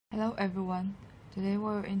Hello everyone, today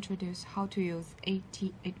we'll introduce how to use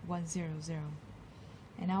AT8100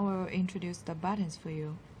 and I will introduce the buttons for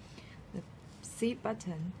you. The C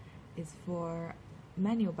button is for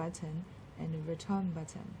menu button and return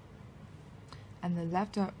button, and the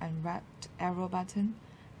left and right arrow button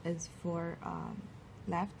is for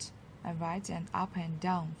left and right and up and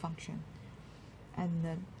down function,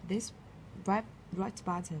 and this right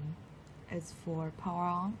button is for power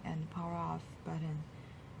on and power off button,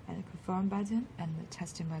 and the confirm button and the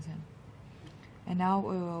testing button. And now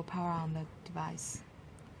we will power on the device.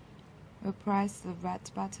 We'll press the red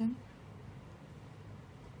button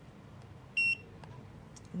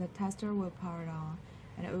and the tester will power it on,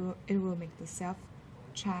 and it will make the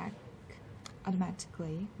self-check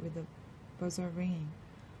automatically with the buzzer ringing.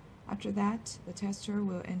 After that, the tester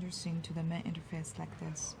will enter into the main interface like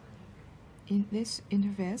this. In this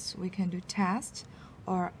interface, we can do test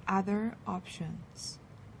or other options.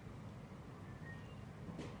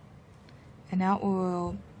 And now we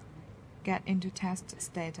will get into test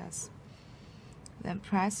status. Then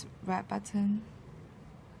press right button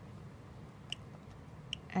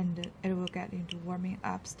and it will get into warming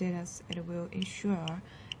up status. It will ensure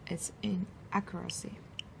its accuracy.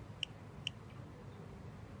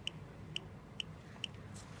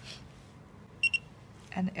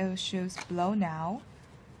 And it shows blow now.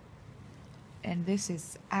 And this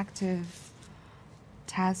is active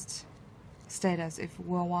test status. If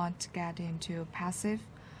we want to get into passive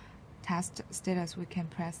test status, we can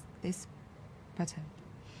press this button.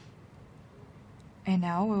 And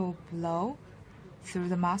now we will blow through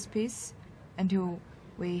the mouthpiece until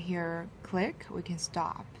we hear click. We can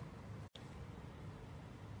stop.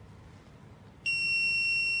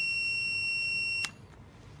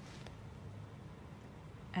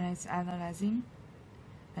 And it's analyzing,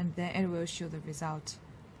 and then it will show the result.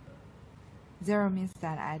 0 means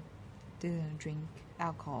that I didn't drink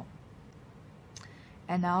alcohol.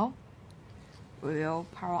 And now we will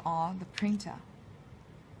power on the printer.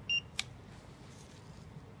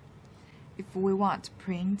 If we want to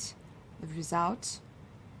print the result,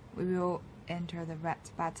 we will enter the red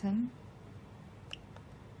button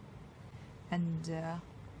and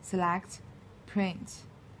select print.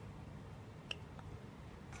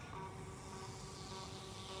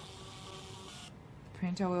 The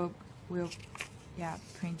printer will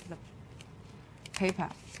print the paper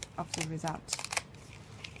of the result.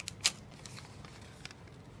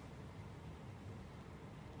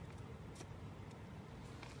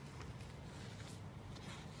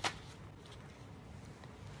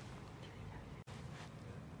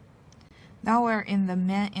 Now we're in the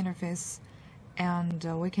main interface, and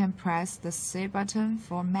we can press the C button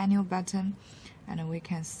for menu button, and we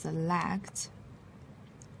can select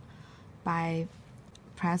by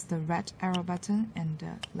press the right arrow button and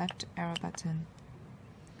the left arrow button.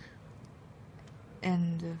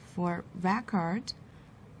 And for record,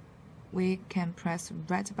 we can press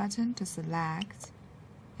right button to select,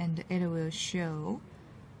 and it will show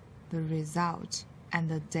the result and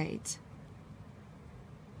the date.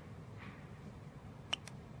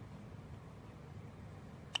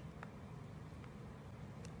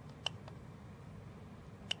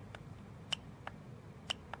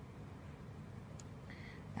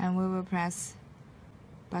 And we will press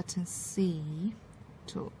button C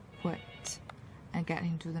to quit and get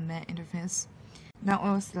into the main interface. Now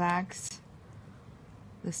we'll select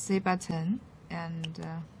the C button and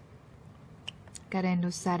get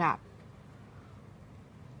into setup.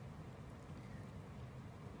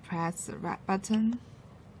 Press the right button,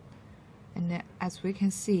 and as we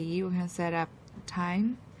can see, we can set up the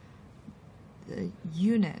time, the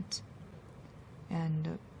unit,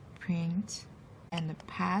 and print, and the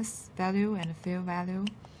pass value and the field value,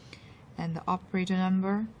 and the operator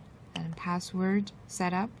number, and password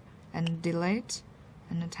setup, and delete,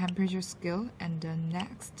 and the temperature scale, and the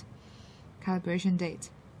next calibration date.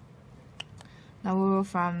 Now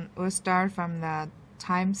we'll start from the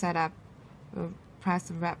time setup. We'll press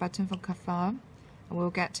the red button for confirm, and we'll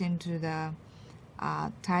get into the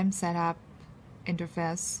time setup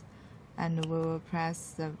interface, and we will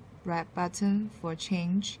press the red button for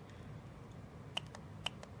change,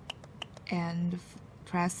 and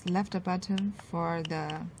press left button for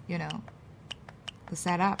the the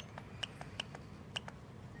setup,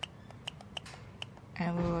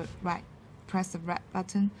 and we will press the right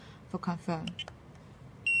button for confirm,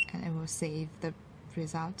 and it will save the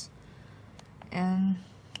result. And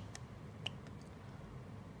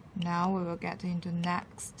now we will get into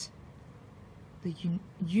next, the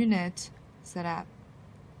unit setup.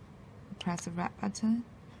 Press the right button,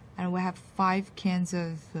 and we have 5 cans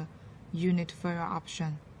of unit for your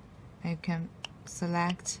option. and you can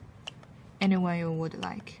select anyone you would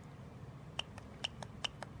like,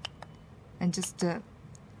 and just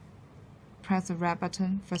press the red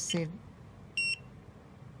button for save.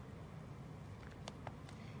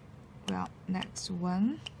 Well, next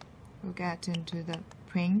one, we'll get into the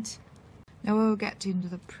print. Now we'll get into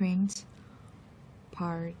the print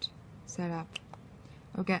part setup.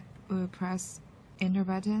 We'll press enter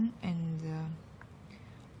button and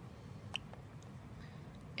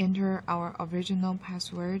enter our original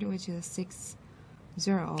password, which is 60,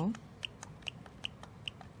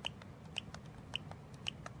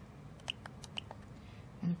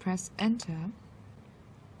 and press enter,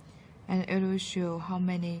 and it will show how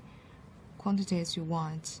many quantities you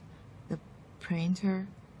want the printer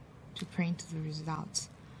to print the results.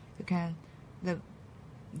 You can the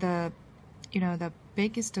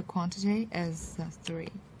biggest quantity is 3.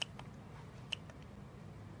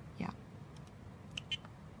 Yeah,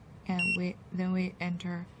 and then we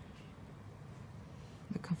enter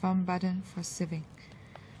the confirm button for saving.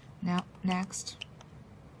 Now next,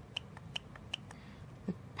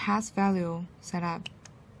 the pass value setup,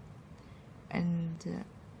 and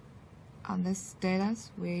on this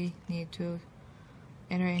status we need to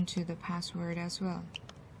enter into the password as well.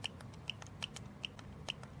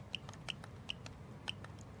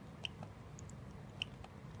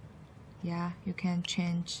 Yeah, you can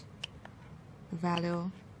change the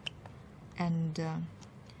value and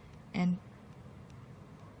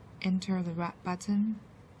enter the right button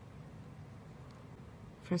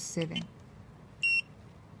for saving.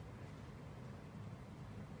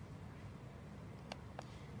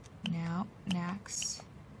 Now next,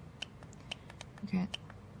 you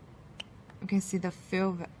can see the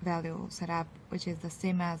fill value setup, which is the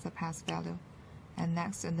same as the pass value, and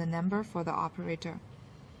next the number for the operator.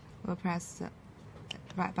 We'll press the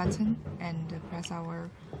right button and press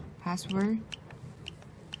our password.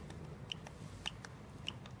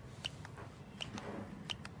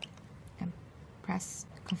 And press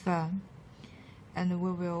confirm. And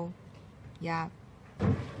we will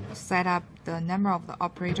set up the number of the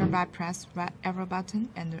operator by press right arrow button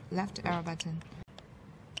and left arrow button.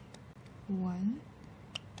 1,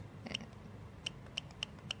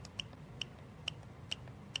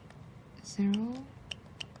 0,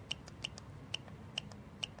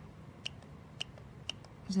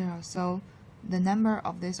 0. So the number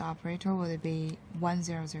of this operator will be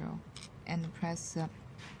 100, and press the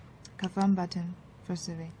confirm button for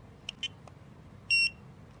saving.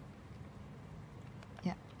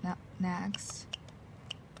 Yeah, now next,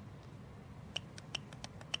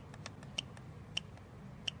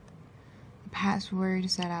 password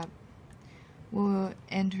setup. We'll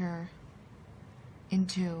enter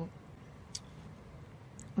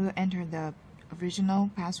the original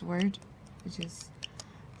password, which is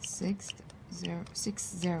 60,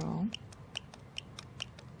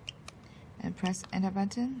 and press enter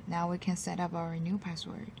button. Now we can set up our new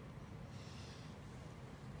password.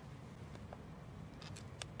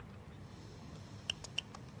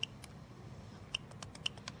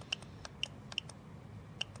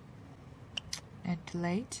 And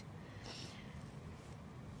delete.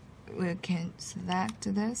 We can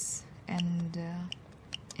select this and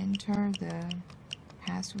enter the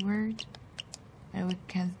password, and we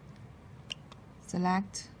can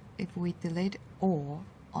select if we delete all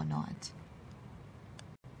or not.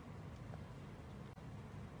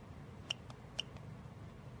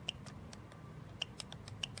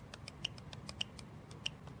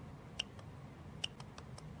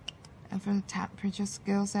 And for the temperature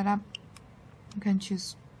scale setup, you can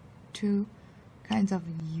choose 2 kinds of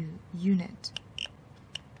unit.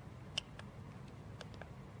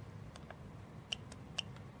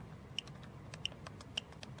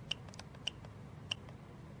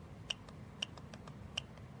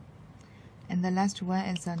 And the last one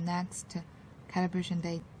is the next calibration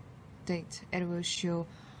date. It will show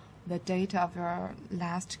the date of your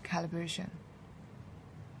last calibration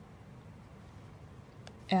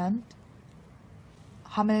and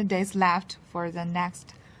how many days left for the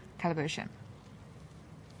next calibration.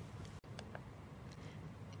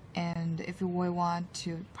 And if we want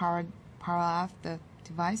to power off the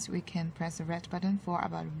device, we can press the red button for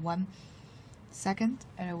about 1 second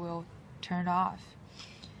and it will turn off.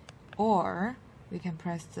 Or we can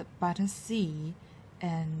press the button C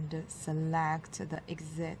and select the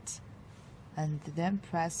exit, and then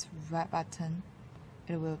press red button.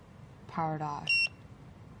 It will power it off.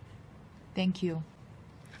 Thank you.